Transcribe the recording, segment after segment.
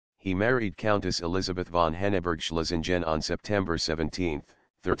He married Countess Elisabeth von Henneberg-Schlesingen on September 17,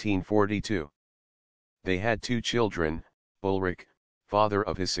 1342. They had two children, Ulrich, father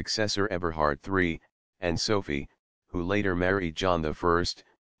of his successor Eberhard III, and Sophie, who later married John I,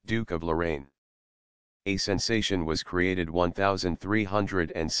 Duke of Lorraine. A sensation was created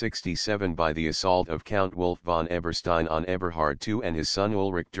 1367 by the assault of Count Wolf von Eberstein on Eberhard II and his son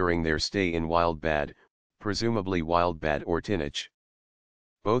Ulrich during their stay in Wildbad, presumably Wildbad or Tinnich.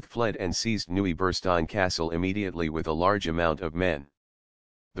 Both fled and seized Neuberstein Castle immediately with a large amount of men.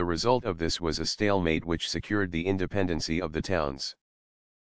 The result of this was a stalemate which secured the independency of the towns.